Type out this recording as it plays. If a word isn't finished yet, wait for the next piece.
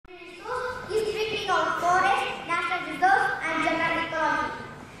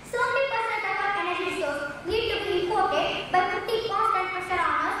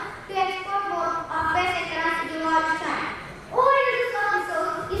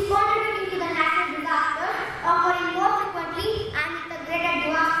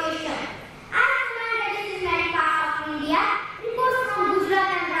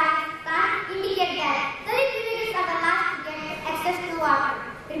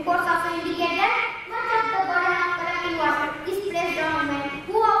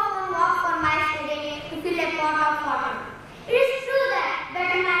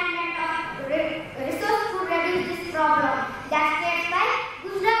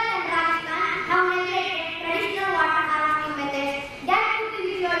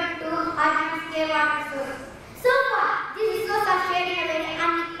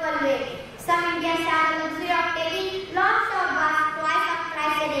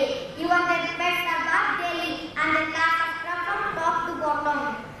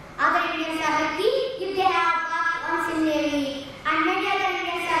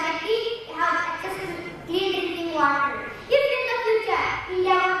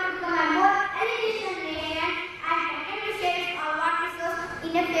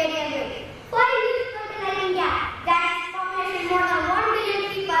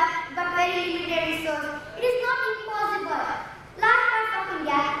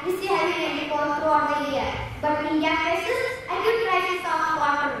India faces acute crisis of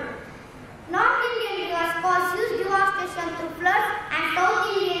water. North Indian rivers cause huge devastation through floods, and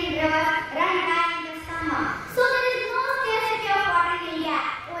South Indian rivers run dry in the summer. So there is no scarcity of water in India.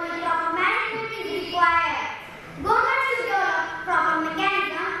 Only proper management is required. Government should develop proper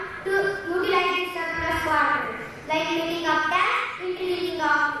mechanism to utilize the surplus water, like making up dams, interlinking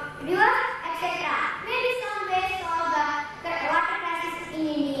of rivers, etc. Maybe some ways solve the water crisis in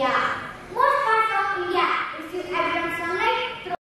India.